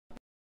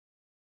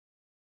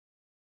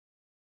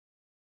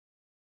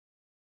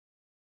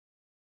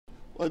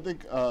Well, I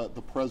think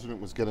the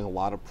president was getting a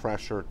lot of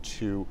pressure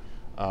to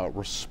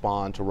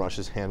respond to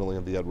Russia's handling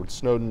of the Edward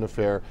Snowden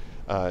affair.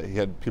 He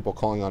had people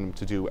calling on him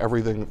to do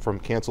everything from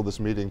cancel this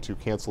meeting to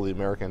cancel the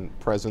American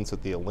presence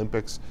at the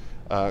Olympics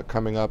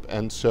coming up.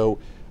 And so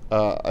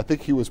I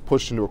think he was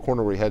pushed into a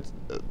corner where he had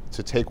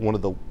to take one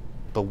of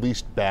the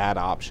least bad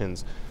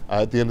options.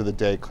 At the end of the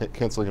day,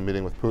 canceling a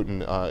meeting with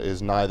Putin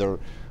is neither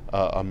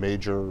a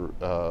major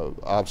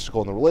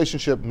obstacle in the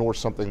relationship nor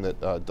something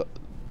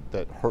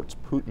that hurts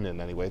Putin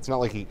in any way. It's not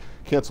like he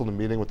canceled a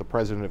meeting with the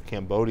president of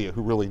Cambodia,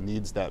 who really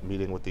needs that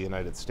meeting with the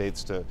United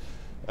States to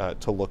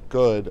look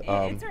good.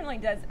 It certainly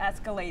does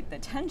escalate the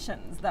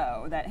tensions,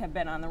 though, that have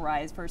been on the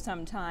rise for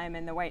some time,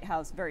 and the White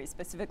House very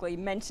specifically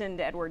mentioned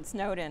Edward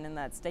Snowden in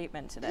that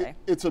statement today.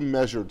 It's a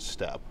measured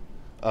step.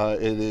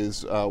 It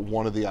is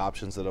one of the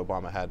options that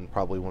Obama had, and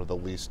probably one of the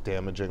least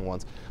damaging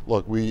ones.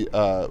 Look, we,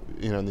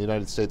 in the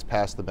United States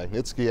passed the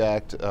Magnitsky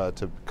Act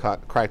to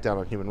crack down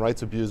on human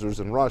rights abusers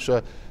in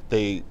Russia.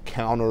 They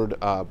countered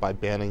by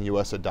banning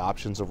U.S.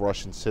 adoptions of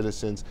Russian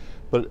citizens.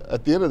 But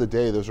at the end of the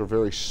day, those are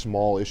very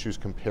small issues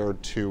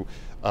compared to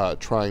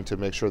trying to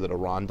make sure that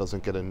Iran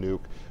doesn't get a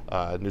nuke,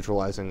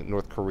 neutralizing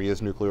North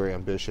Korea's nuclear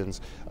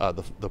ambitions,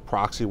 the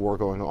proxy war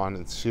going on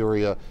in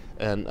Syria,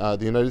 and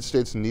the United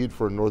States' need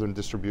for a northern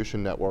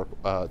distribution network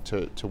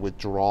to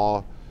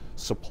withdraw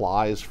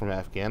supplies from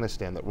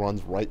Afghanistan that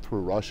runs right through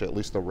Russia, at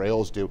least the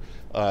rails do.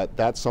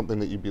 That's something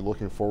that you'd be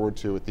looking forward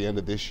to at the end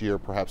of this year,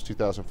 perhaps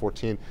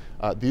 2014.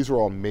 These are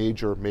all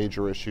major,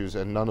 major issues,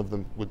 and none of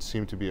them would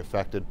seem to be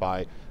affected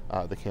by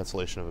the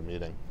cancellation of a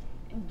meeting.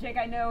 Jake,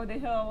 I know the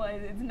Hill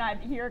is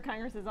not here,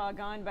 Congress is all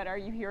gone, but are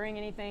you hearing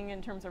anything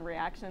in terms of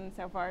reaction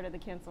so far to the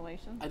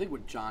cancellation? I think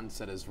what John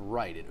said is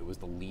right. It was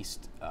the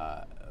least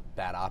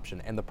bad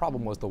option. And the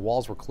problem was the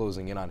walls were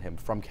closing in on him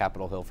from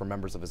Capitol Hill for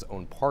members of his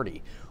own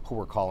party who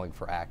were calling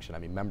for action. I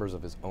mean, members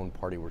of his own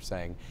party were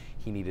saying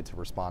he needed to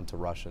respond to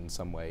Russia in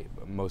some way,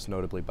 most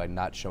notably by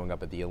not showing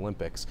up at the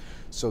Olympics.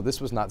 So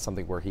this was not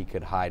something where he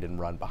could hide and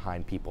run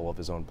behind people of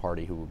his own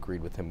party who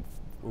agreed with him,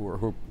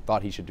 who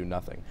thought he should do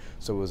nothing.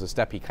 So it was a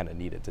step he kind of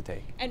needed to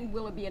take. And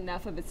will it be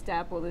enough of a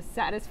step? Will this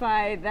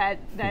satisfy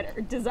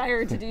that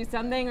desire to do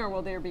something, or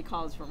will there be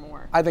calls for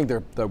more? I think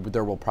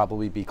there will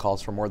probably be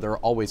calls for more. There are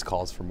always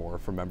calls for more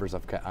from members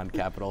of on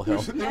Capitol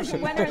Hill.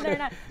 Whether they're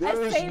not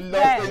there is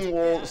nothing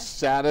will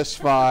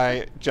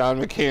satisfy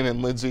John McCain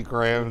and Lindsey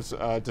Graham's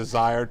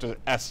desire to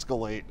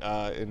escalate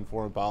in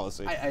foreign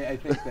policy. I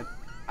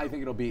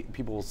think it'll be,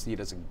 people will see it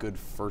as a good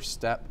first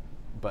step,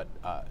 but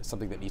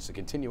something that needs to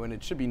continue. And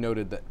it should be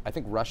noted that I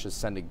think Russia's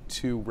sending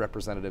 2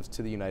 representatives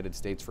to the United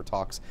States for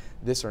talks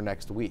this or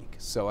next week.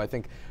 So I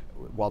think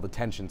while the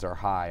tensions are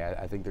high,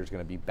 I think there's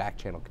going to be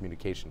back-channel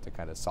communication to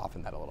kind of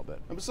soften that a little bit.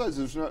 And besides,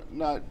 there's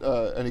not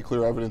any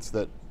clear evidence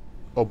that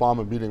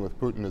Obama meeting with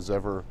Putin is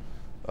ever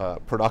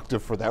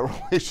productive for that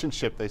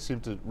relationship. They seem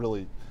to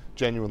really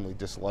genuinely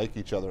dislike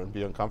each other and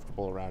be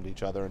uncomfortable around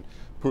each other. And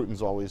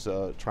Putin's always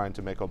trying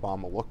to make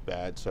Obama look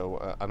bad.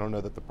 So I don't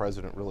know that the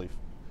president really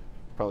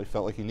probably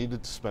felt like he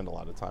needed to spend a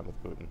lot of time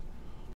with Putin.